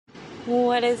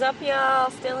What is up, y'all?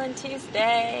 Still in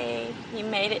Tuesday. You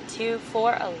made it to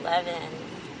 411.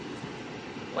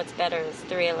 What's better is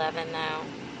 311,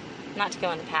 though. Not to go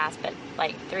in the past, but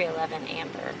like 311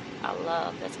 Amber.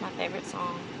 That's my favorite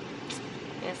song.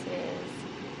 Yes, it is.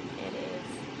 It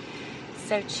is.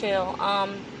 So chill.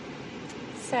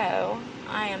 So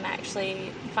I am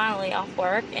actually finally off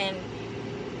work and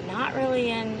not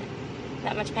really in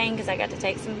that much pain because I got to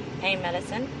take some pain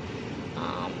medicine.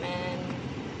 And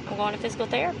I'm going to physical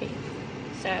therapy.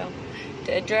 So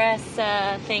to address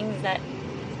things that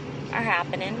are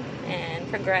happening and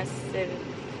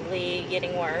progressively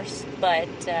getting worse, but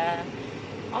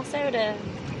also to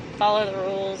follow the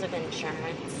rules of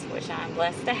insurance, which I'm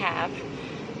blessed to have,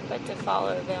 but to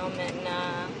follow them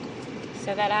and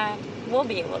so that I will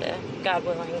be able to, God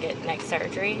willing, get neck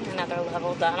surgery, another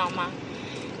level done on my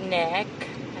neck,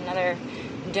 another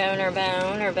donor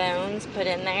bone or bones put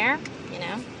in there, you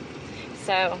know.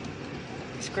 So,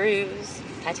 screws,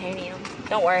 titanium.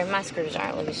 Don't worry, my screws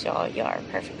aren't loose, y'all. You are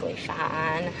perfectly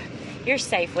fine. You're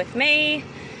safe with me.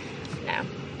 No.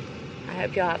 I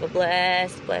hope y'all have a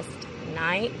blessed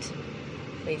night.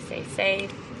 Please stay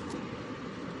safe.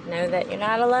 Know that you're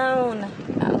not alone.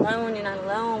 You're not alone. You're not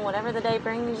alone. Whatever the day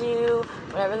brings you,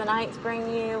 whatever the nights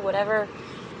bring you, whatever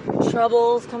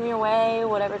troubles come your way,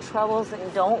 whatever troubles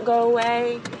that don't go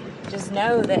away, just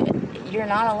know that you're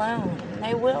not alone.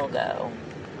 They will go.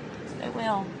 They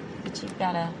will. But you've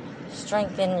got to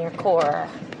strengthen your core.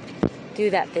 Do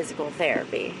that physical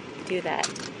therapy. Do that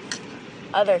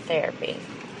other therapy.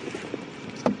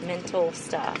 Mental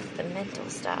stuff. The mental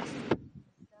stuff.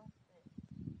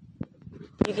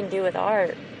 You can do with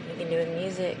art. You can do with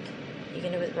music. You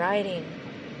can do with writing.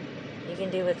 You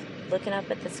can do with looking up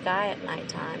at the sky at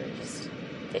nighttime and just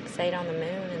fixate on the moon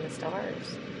and the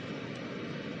stars.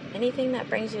 Anything that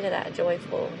brings you to that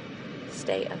joyful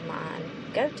state of mind,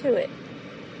 go to it.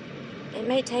 It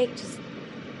may take just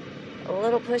a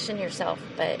little pushing yourself,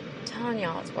 but I'm telling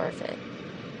y'all it's worth it.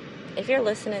 If you're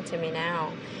listening to me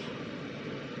now,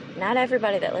 not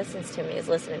everybody that listens to me is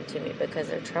listening to me because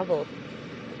they're troubled.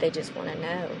 They just want to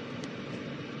know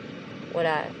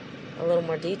a little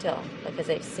more detail because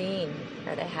they've seen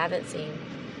or they haven't seen,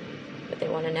 but they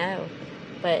want to know.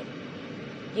 But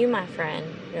you, my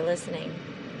friend, you're listening.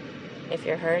 If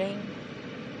you're hurting,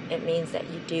 it means that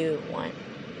you do want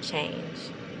change.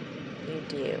 You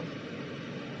do.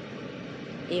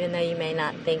 Even though you may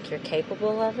not think you're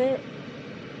capable of it,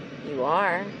 you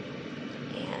are.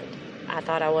 And I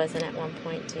thought I wasn't at one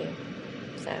point too.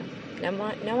 So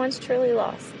no one's truly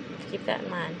lost. Keep that in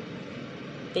mind.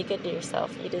 Be good to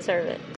yourself. You deserve it.